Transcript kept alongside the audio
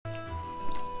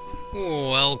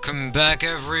Welcome back,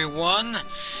 everyone.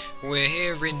 We're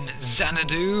here in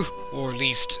Xanadu, or at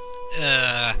least,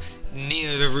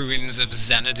 near the ruins of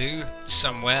Xanadu,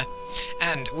 somewhere.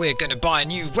 And we're gonna buy a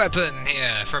new weapon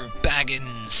here from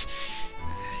Baggins.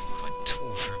 Quite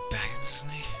tall for a Baggins, isn't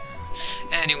he?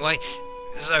 Anyway,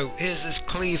 so here's this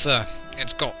cleaver.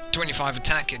 It's got 25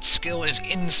 attack, its skill is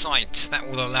Insight. That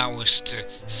will allow us to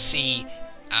see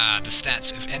the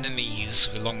stats of enemies,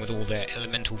 along with all their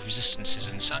elemental resistances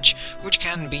and such, which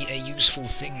can be a useful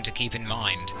thing to keep in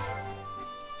mind.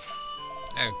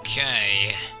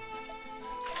 Okay.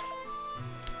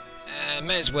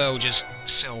 May as well just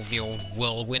sell the old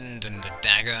whirlwind and the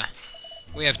dagger.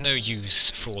 We have no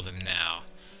use for them now.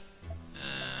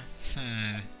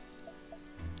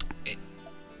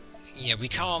 Yeah, we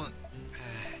can't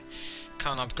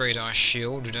upgrade our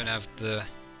shield. We don't have the...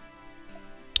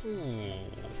 Ooh.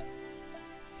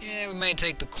 Yeah, we may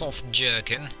take the cloth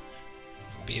jerkin.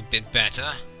 It'll be a bit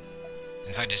better.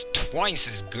 In fact, it's twice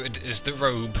as good as the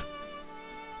robe.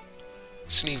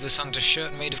 Sleeveless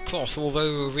undershirt made of cloth,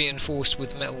 although reinforced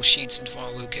with metal sheets in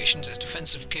far locations, its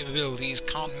defensive capabilities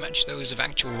can't match those of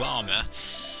actual armour.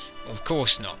 Well, of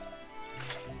course not.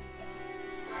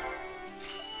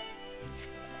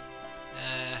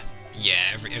 Yeah,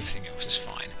 everything else is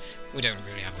fine. We don't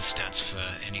really have the stats for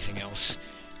anything else.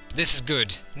 This is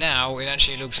good. Now it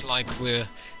actually looks like we're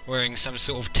wearing some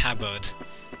sort of tabard,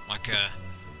 like an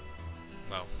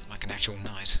actual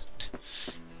knight.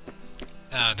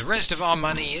 The rest of our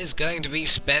money is going to be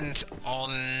spent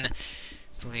on,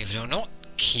 believe it or not,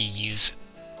 keys.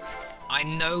 I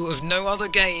know of no other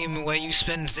game where you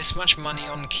spend this much money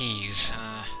on keys.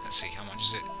 Let's see, how much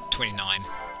is it? 29.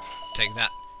 Take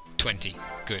that. 20.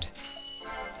 Good.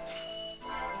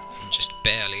 Just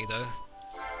barely, though.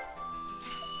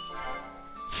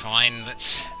 Fine,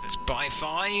 let's buy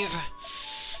 5.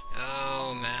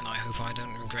 Oh man, I hope I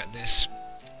don't regret this.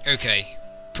 Okay,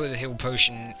 put the heal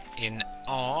potion in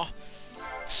R,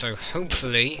 so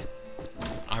hopefully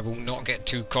I will not get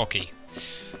too cocky.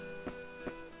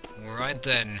 Alright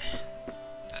then,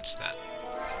 that's that.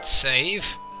 Let's save,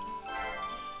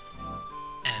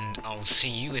 and I'll see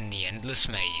you in the endless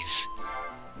maze.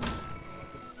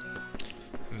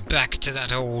 Back to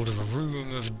that old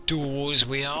room of doors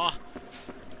we are.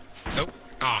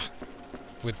 Oh,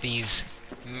 with these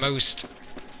most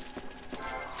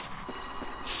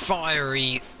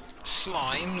fiery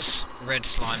slimes, red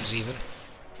slimes even.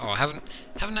 Oh, I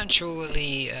haven't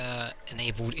actually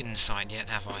enabled Insight yet,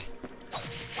 have I?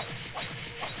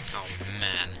 Oh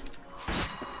man,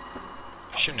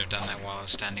 shouldn't have done that while I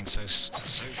was standing so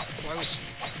close.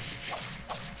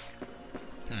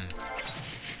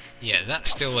 Yeah, that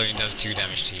still only does 2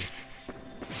 damage to you.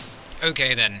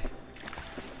 Okay then,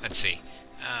 let's see.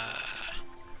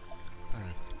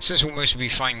 Since we'll mostly be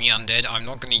fighting the undead, I'm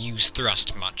not going to use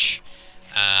thrust much.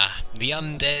 The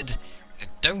undead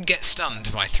don't get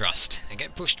stunned by thrust. They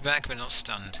get pushed back but not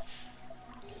stunned.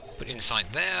 Put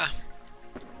Insight there.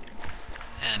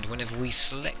 And whenever we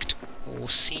select or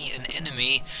see an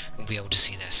enemy, we'll be able to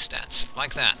see their stats.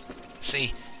 Like that.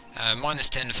 See? Minus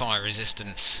 10 fire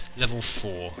resistance, level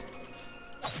 4.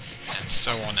 And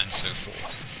so on and so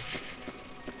forth.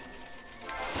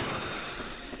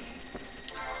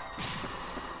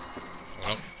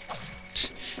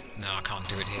 No, I can't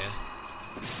do it here.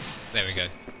 There we go.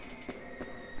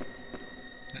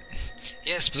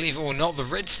 Yes, believe it or not, the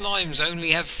red slimes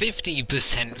only have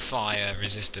 50% fire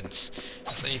resistance,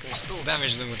 so you can still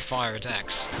damage them with fire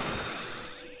attacks.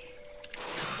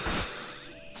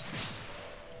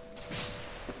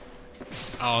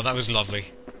 Oh, that was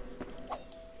lovely.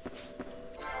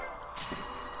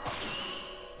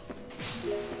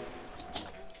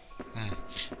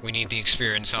 We need the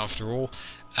experience after all.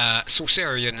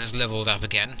 Sorcerian has leveled up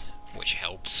again, which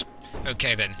helps.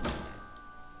 Okay then.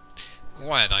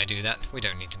 Why did I do that? We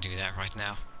don't need to do that right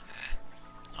now.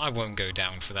 I won't go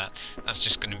down for that. That's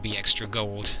just going to be extra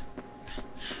gold.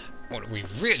 What we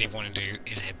really want to do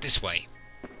is head this way.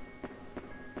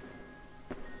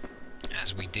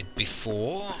 As we did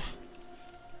before.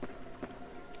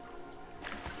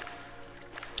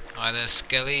 Hi there,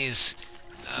 Skellies.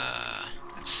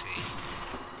 Let's see.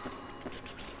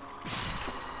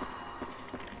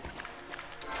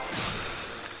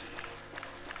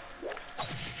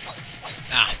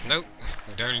 Ah, nope.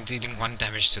 We're only dealing 1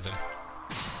 damage to them.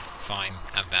 Fine,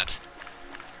 have that.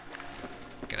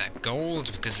 Get that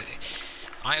gold, because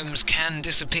items can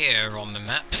disappear on the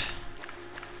map.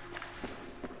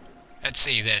 Let's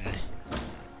see then.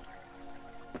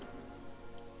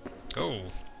 Oh.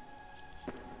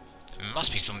 There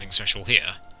must be something special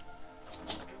here.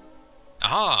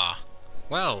 Aha!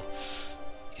 Well,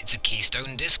 It's a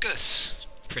keystone discus.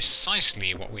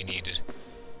 Precisely what we needed.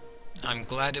 I'm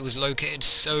glad it was located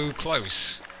so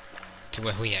close to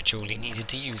where we actually needed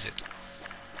to use it.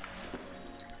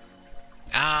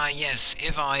 Ah, yes,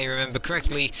 if I remember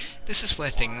correctly, this is where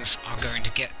things are going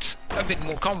to get a bit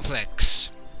more complex.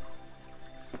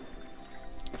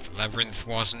 If the labyrinth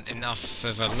wasn't enough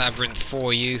of a labyrinth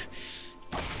for you,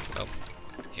 well,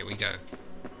 here we go.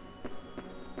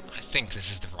 I think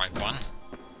this is the right one.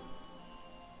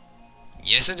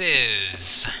 Yes, it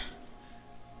is!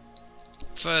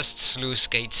 First sluice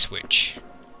gate switch.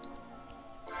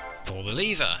 Pull the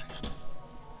lever.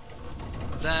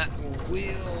 That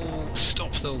will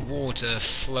stop the water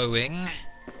flowing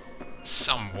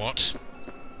somewhat.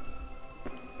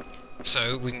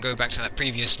 So we can go back to that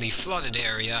previously flooded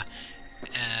area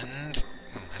and,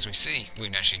 well, as we see, we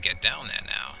can actually get down there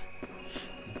now.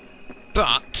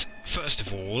 But, first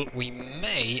of all, we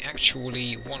may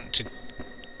actually want to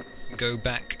go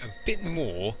back a bit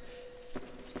more.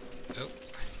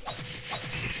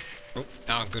 Oh,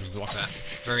 I'm going to block that.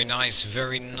 Very nice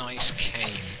cane.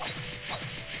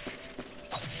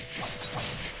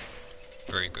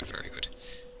 Very good, very good.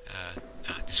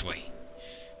 This way.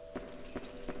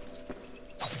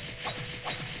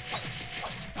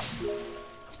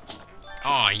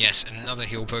 Ah, yes, another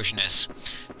heal potioness.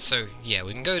 So, yeah,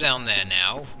 we can go down there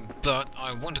now, but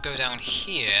I want to go down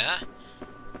here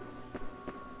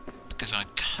because I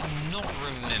cannot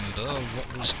remember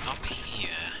what was up here.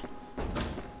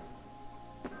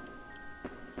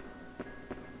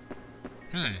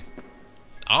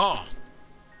 Ah!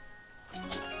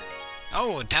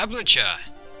 Oh, a tablature!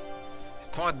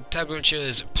 Acquired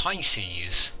tablatures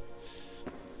Pisces.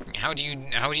 How do you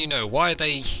know? Why are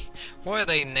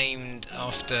they named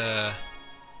after...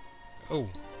 Oh.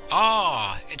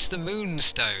 Ah! It's the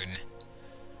Moonstone!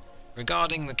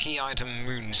 Regarding the key item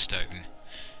Moonstone.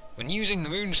 When using the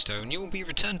Moonstone, you will be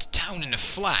returned to town in a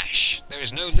flash. There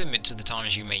is no limit to the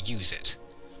times you may use it.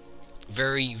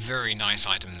 Very, very nice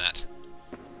item, that.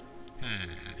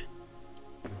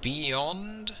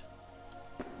 Beyond?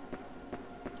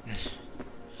 I'm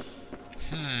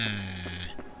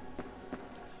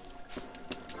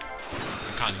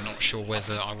kind of not sure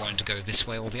whether I want to go this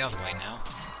way or the other way now.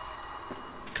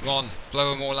 Come on,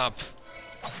 blow them all up.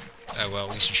 Oh well,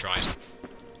 at least you tried.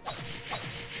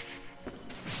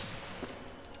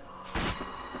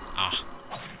 Ah.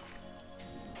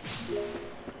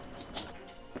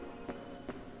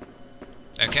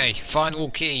 Okay, final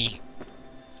key.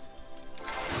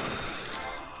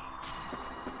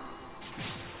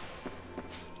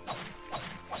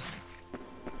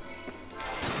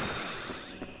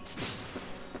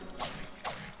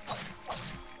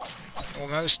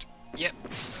 Almost. Yep.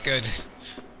 Good.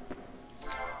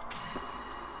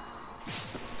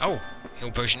 Oh!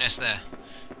 Heal potion S there.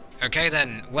 Okay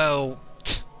then, well...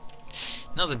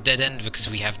 another dead end because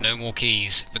we have no more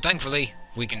keys. But thankfully,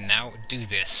 we can now do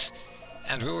this.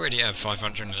 And we already have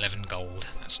 511 gold.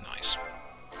 That's nice.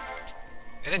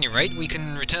 At any rate, we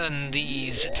can return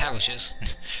these tablatures.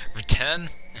 Return?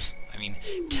 I mean,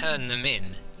 turn them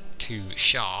in to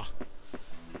Shah.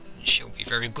 She'll be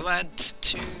very glad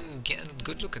to get a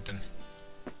good look at them.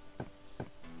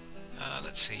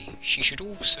 Let's see. She should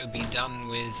also be done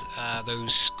with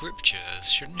those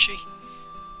scriptures, shouldn't she?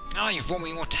 Ah, you've brought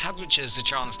me more tablatures to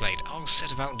translate. I'll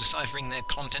set about deciphering their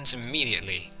contents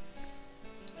immediately.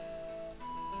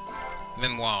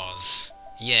 Memoirs.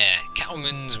 Yeah,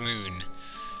 Calman's Moon.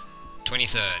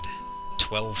 23rd.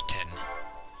 1210.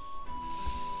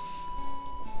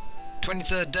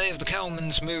 23rd day of the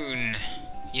Calman's Moon.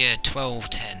 Year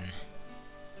 1210.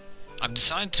 I've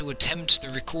decided to attempt the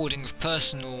recording of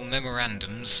personal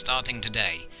memorandums starting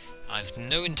today. I've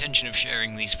no intention of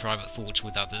sharing these private thoughts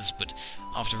with others, but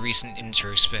after recent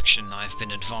introspection I've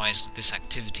been advised that this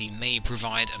activity may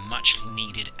provide a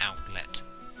much-needed outlet.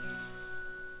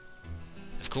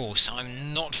 Of course,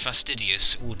 I'm not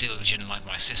fastidious or diligent like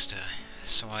my sister,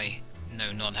 so I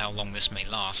know not how long this may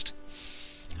last.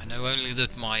 I know only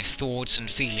that my thoughts and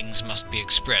feelings must be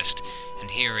expressed, and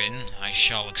herein I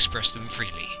shall express them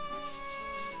freely.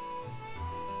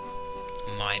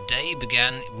 My day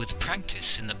began with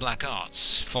practice in the black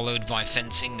arts, followed by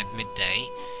fencing at midday,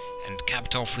 and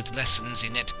capped off with lessons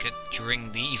in etiquette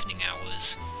during the evening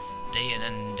hours. Day in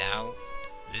and out,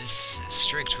 this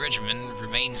strict regimen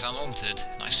remains unaltered,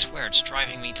 and I swear it's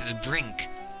driving me to the brink.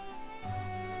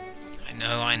 I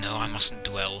know, I mustn't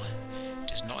dwell.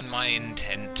 It is not in my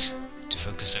intent to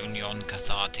focus only on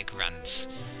cathartic rants.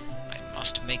 I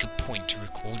must make a point to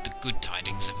record the good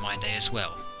tidings of my day as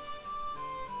well.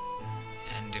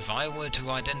 And and if I were to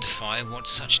identify what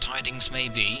such tidings may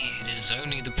be, it is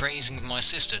only the praising of my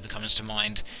sister that comes to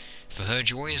mind, for her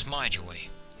joy is my joy.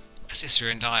 My sister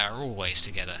and I are always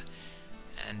together,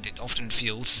 and it often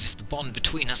feels as if the bond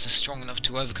between us is strong enough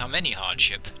to overcome any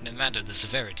hardship, no matter the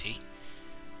severity.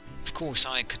 Of course,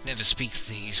 I could never speak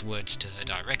these words to her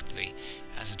directly,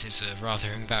 as it is a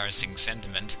rather embarrassing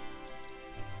sentiment.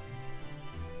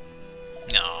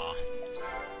 Ah.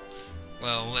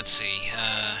 Well, let's see,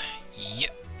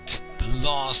 yep, the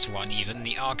last one even,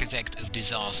 the Architect of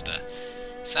Disaster.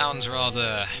 Sounds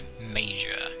rather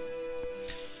major.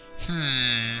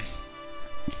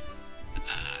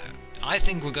 I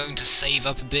think we're going to save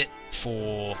up a bit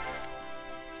for,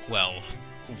 well,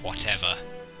 whatever.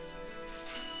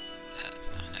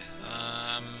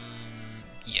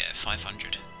 Yeah,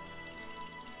 500.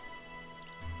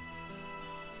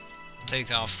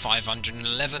 Take our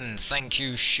 511, thank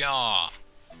you, Shah.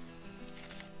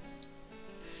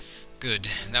 Good,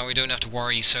 now we don't have to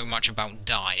worry so much about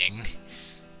dying.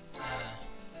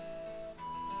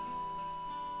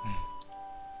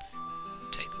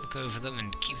 Take a look over them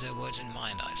and keep their words in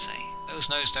mind, I say. Those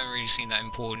notes don't really seem that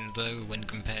important, though, when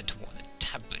compared to what the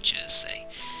tablatures say.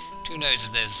 Who knows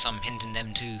if there's some hint in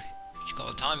them too. If you've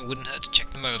got the time, it wouldn't hurt to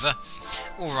check them over.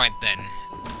 Alright then.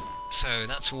 So,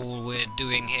 that's all we're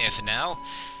doing here for now.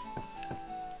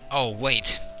 Oh,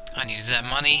 wait. I needed that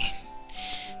money.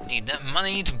 Need that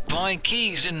money to buy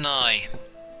keys, didn't I?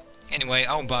 Anyway,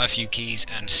 I'll buy a few keys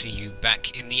and see you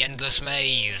back in the endless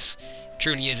maze.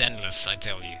 Truly is endless, I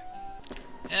tell you.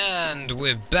 And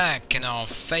we're back in our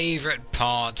favourite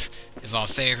part of our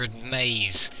favourite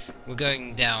maze. We're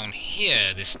going down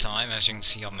here this time, as you can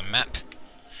see on the map.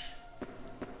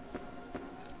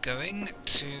 Going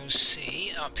to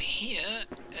see up here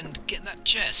and get that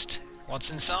chest.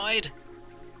 What's inside?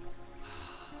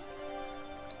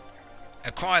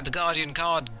 Acquired the Guardian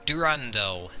card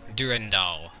Durandal.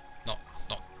 Not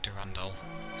Durandal.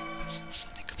 That's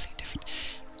something completely different.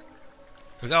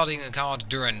 Regarding the card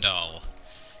Durandal.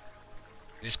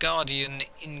 This Guardian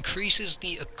increases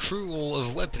the accrual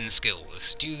of weapon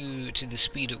skills. Due to the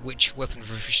speed at which weapon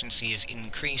proficiency is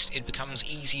increased, it becomes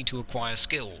easy to acquire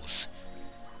skills.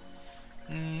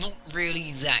 Not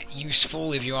really that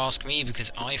useful if you ask me,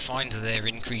 because I find they're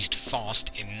increased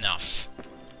fast enough.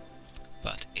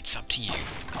 But it's up to you.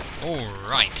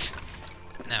 Alright.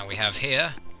 Now we have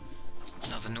here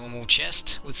another normal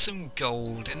chest with some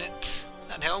gold in it.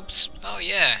 That helps. Oh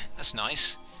yeah, that's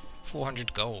nice.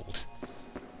 400 gold.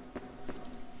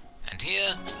 And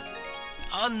here,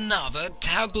 another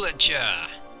tablature.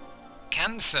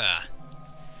 Cancer.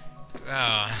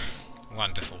 Ah,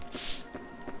 wonderful.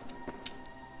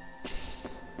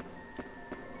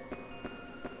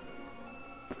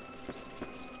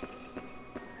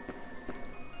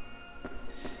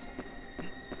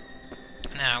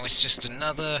 Now it's just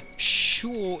another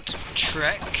short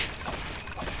trek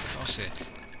across it.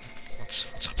 What's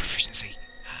our proficiency?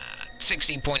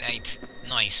 16.8.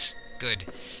 Nice. Good.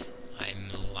 I'm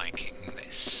liking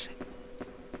this.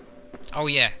 Oh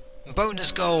yeah,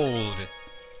 bonus gold!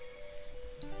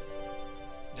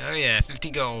 Oh yeah, 50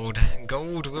 gold.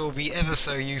 Gold will be ever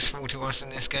so useful to us in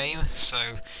this game,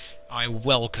 so I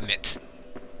welcome it.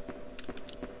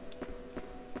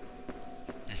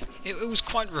 It was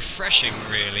quite refreshing,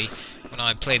 really, when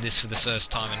I played this for the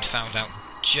first time and found out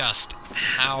just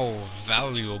how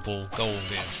valuable gold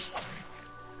is.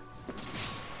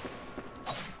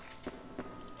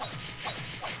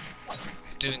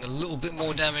 Doing a little bit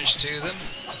more damage to them.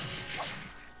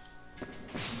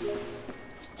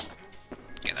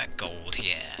 Get that gold,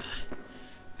 yeah.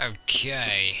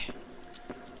 Okay.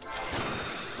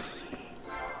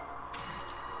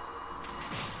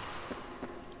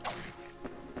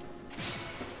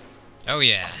 Oh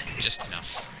yeah, just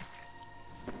enough.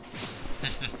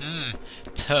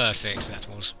 Perfect, that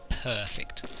was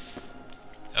perfect.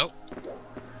 Oh,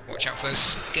 watch out for those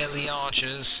skelly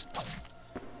archers.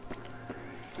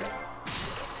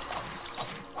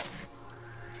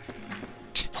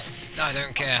 I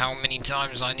don't care how many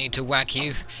times I need to whack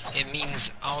you, it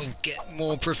means I'll get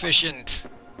more proficient.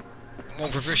 More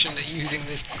proficient at using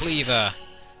this cleaver.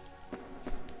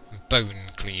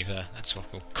 Bone cleaver, that's what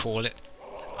we'll call it.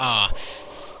 Ah,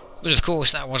 but of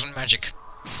course that wasn't magic.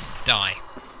 Die.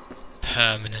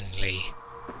 Permanently.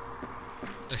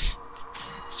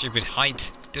 Stupid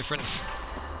height difference.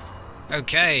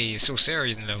 Okay,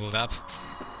 Sorcerian leveled up.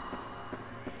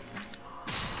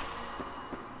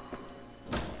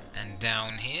 And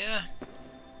down here.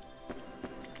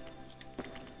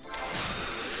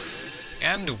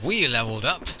 And we leveled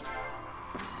up.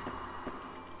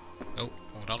 Oh,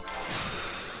 hold on.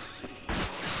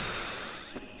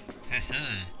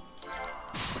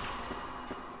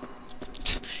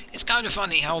 It's kind of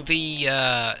funny how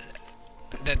they're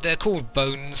called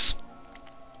bones.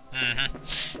 I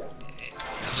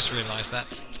just realised that.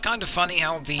 It's kind of funny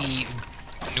how the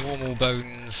normal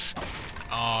bones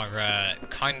are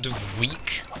kind of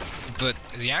weak, but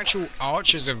the actual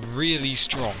archers are really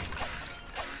strong.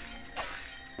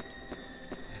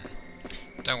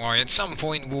 Don't worry, at some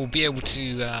point we'll be able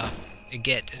to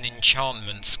get an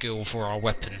enchantment skill for our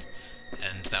weapon,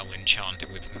 and that will enchant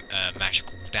it with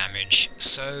magical damage,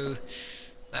 so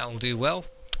that'll do well.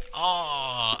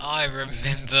 Ah, I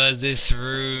remember this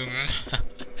room.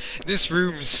 This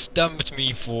room stumped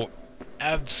me for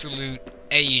absolute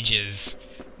ages.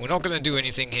 We're not going to do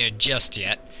anything here just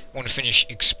yet. I want to finish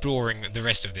exploring the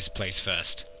rest of this place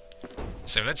first.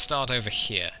 So let's start over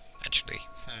here, actually.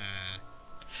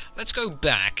 Let's go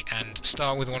back and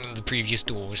start with one of the previous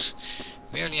doors.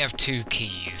 We only have 2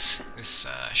 keys. This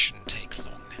shouldn't take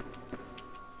long.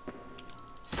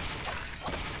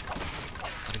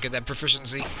 Gotta get that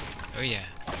proficiency. Oh yeah.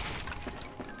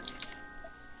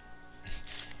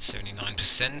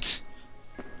 79%.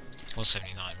 Or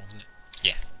 79, wasn't it?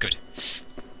 Yeah, good.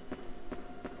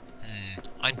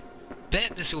 I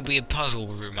bet this will be a puzzle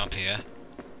room up here.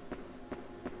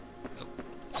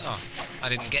 Oh, I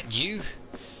didn't get you.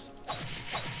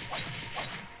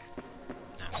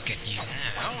 I'll get you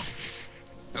now.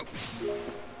 Oh.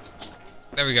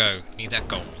 There we go. Need that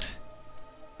gold.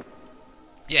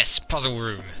 Yes, puzzle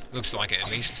room. Looks like it, at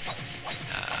least.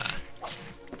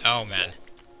 Oh, man.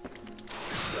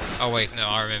 Oh, wait, no,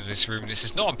 I remember this room. This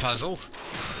is not a puzzle,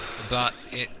 but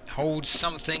it holds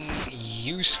something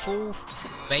useful,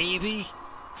 maybe?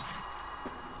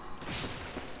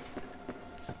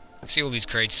 See all these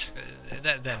crates?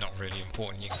 They're not really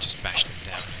important. You can just bash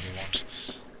them down if you want.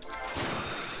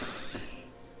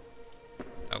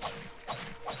 Oh.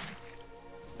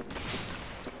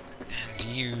 And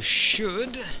you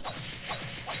should...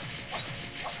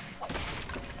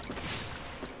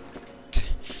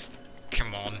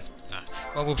 Come on.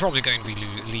 Well, we're probably going to be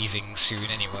leaving soon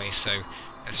anyway, so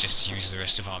let's just use the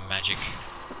rest of our magic.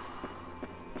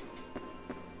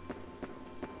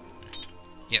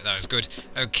 Yeah, that was good.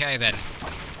 Okay then.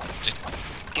 Just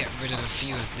get rid of a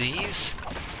few of these.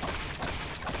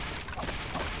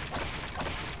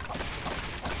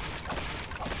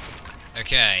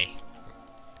 Okay.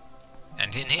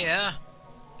 And in here...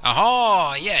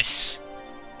 Aha! Yes!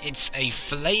 It's a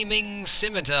flaming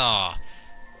scimitar!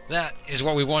 That is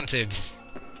what we wanted.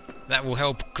 That will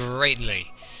help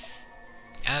greatly.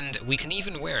 And we can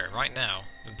even wear it right now,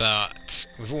 but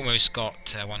we've almost got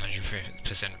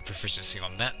 100% proficiency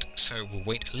on that, so we'll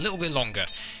wait a little bit longer.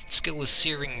 Skill is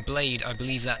Searing Blade, I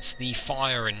believe that's the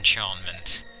fire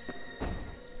enchantment.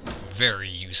 Very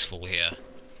useful here.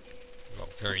 Well,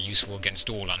 very useful against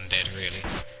all undead, really.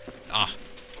 Ah.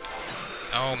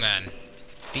 Oh man.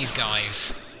 These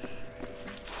guys.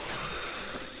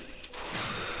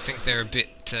 I think they're a bit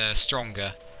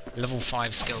stronger. Level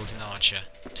 5 Skeleton Archer.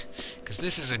 Because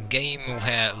this is a game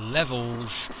where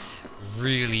levels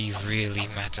really, really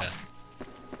matter.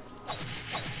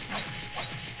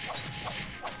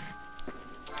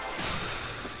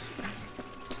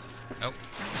 Oh.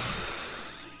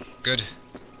 Good.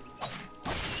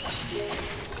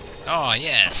 Oh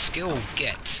yeah, skill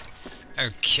get.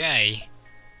 Okay.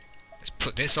 Let's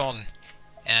put this on.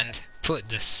 And put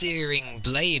the Searing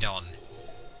Blade on.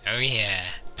 Oh yeah,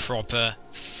 proper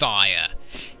fire.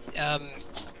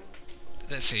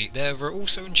 Let's see, there were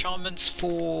also enchantments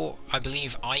for, I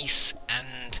believe, ice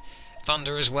and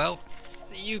thunder as well.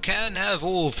 You can have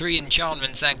all 3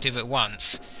 enchantments active at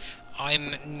once.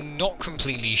 I'm not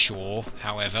completely sure,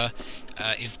 however,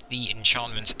 if the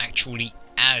enchantments actually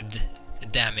add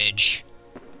damage.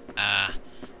 No,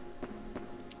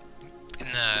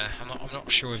 I'm not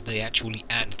sure if they actually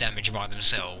add damage by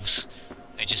themselves.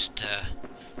 They just,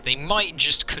 they might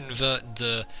just convert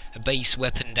the base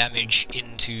weapon damage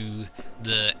into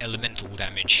the elemental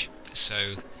damage.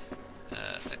 So,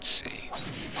 let's see.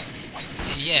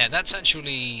 Yeah, that's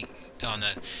actually... Oh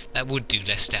no, that would do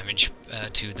less damage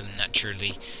to them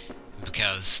naturally,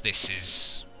 because this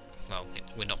is... Well,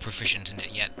 we're not proficient in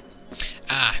it yet.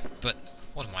 Ah, but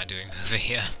what am I doing over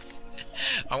here?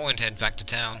 I won't head back to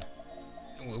town.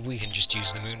 We can just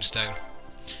use the moonstone.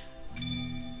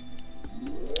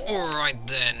 Alright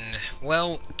then,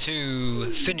 well,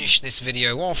 to finish this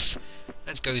video off,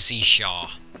 let's go see Shah.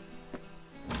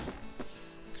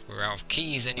 We're out of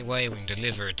keys anyway, we can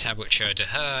deliver a tablature to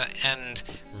her and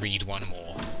read one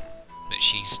more that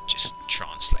she's just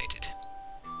translated.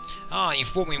 Ah,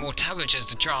 you've brought me more tablatures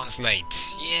to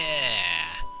translate, yeah!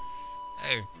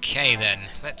 Okay then,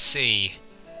 let's see.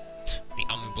 The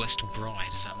Unblessed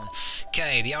Bride, is that one?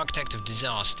 Okay, the Architect of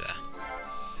Disaster.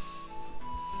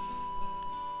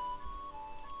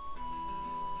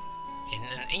 In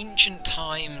an ancient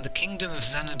time, the kingdom of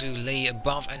Xanadu lay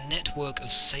above a network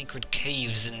of sacred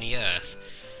caves in the earth.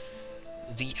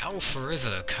 The Alpha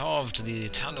River carved the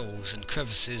tunnels and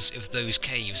crevices of those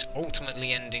caves,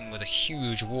 ultimately ending with a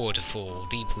huge waterfall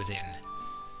deep within.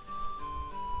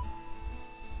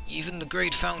 Even the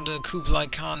great founder Kublai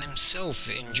Khan himself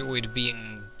enjoyed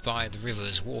being by the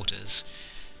river's waters.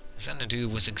 Xanadu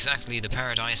was exactly the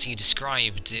paradise he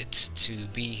described it to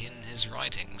be in his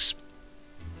writings.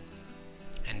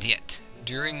 And yet,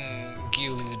 during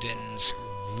Gyuluden's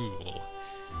rule,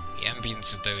 the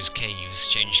ambience of those caves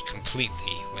changed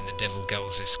completely when the devil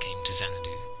Galzis came to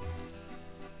Xanadu.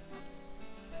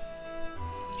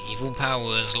 Evil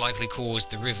powers likely caused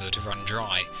the river to run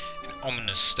dry, an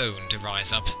ominous stone to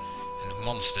rise up, and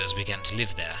monsters began to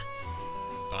live there.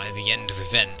 By the end of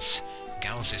events,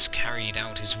 Galzis carried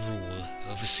out his rule,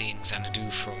 overseeing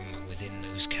Xanadu from within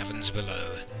those caverns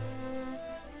below.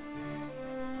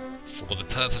 For the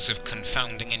purpose of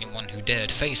confounding anyone who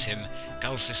dared face him,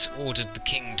 Galzis ordered the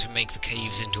king to make the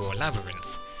caves into a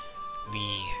labyrinth.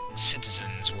 The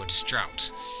citizens were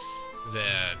distraught.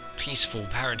 Their peaceful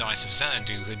paradise of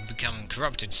Xanadu had become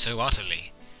corrupted so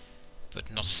utterly,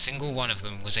 but not a single one of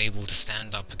them was able to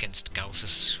stand up against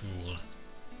Galzis' rule.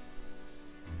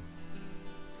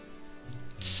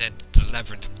 It's said that the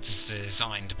labyrinth was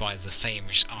designed by the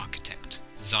famous architect,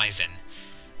 Xizen.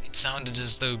 It sounded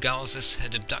as though Galzis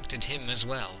had abducted him as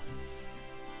well.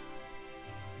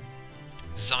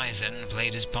 Xizen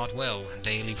played his part well, and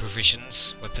daily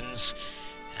provisions, weapons,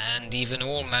 and even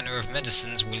all manner of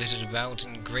medicines were littered about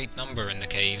in great number in the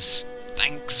caves.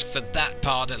 Thanks for that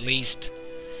part, at least.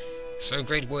 So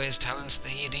great were his talents that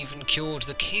he had even cured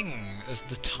the king of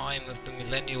the time of the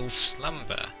millennial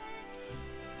slumber.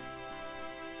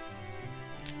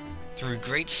 Through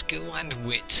great skill and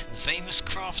wit, the famous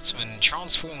craftsman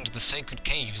transformed the sacred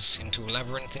caves into a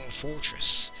labyrinthine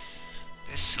fortress.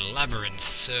 This labyrinth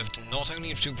served not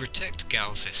only to protect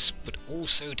Galzis, but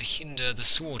also to hinder the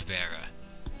sword-bearer.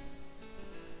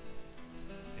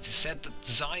 It is said that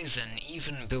Xizen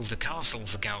even built a castle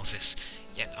for Galzis,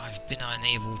 yet I've been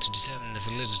unable to determine the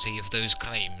validity of those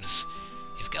claims.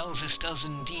 If Galzis does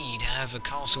indeed have a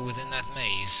castle within that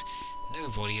maze,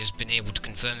 nobody has been able to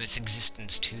confirm its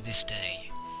existence to this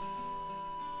day.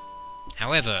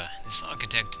 However, this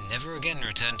architect never again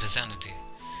returned to Xanadu.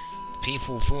 The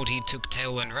people thought he took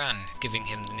tail and ran, giving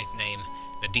him the nickname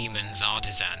the Demon's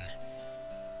Artisan.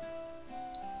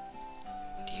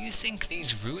 Do you think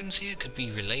these ruins here could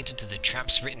be related to the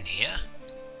traps written here?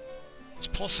 It's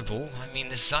possible. I mean,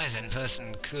 this Xizen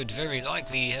person could very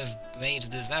likely have made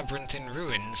this labyrinth in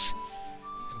ruins.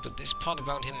 But this part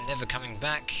about him never coming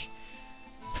back,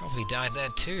 probably died there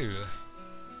too.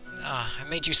 I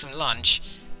made you some lunch.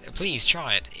 Please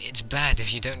try it. It's bad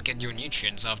if you don't get your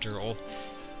nutrients after all.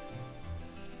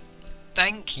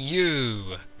 Thank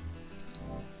you!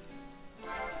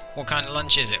 What kind of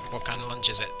lunch is it? What kind of lunch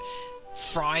is it?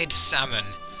 Fried salmon.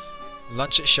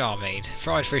 Lunch at Charmaid.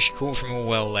 Fried fish caught from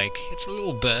Orwell Lake. It's a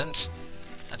little burnt.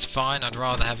 That's fine. I'd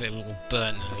rather have it a little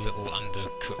burnt than a little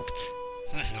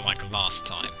undercooked. Like last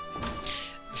time.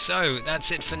 So,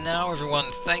 that's it for now, everyone.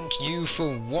 Thank you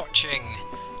for watching.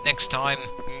 Next time,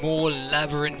 more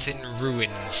Labyrinth in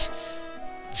Ruins.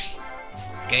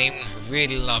 Game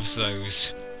really loves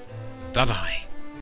those. Bye-bye.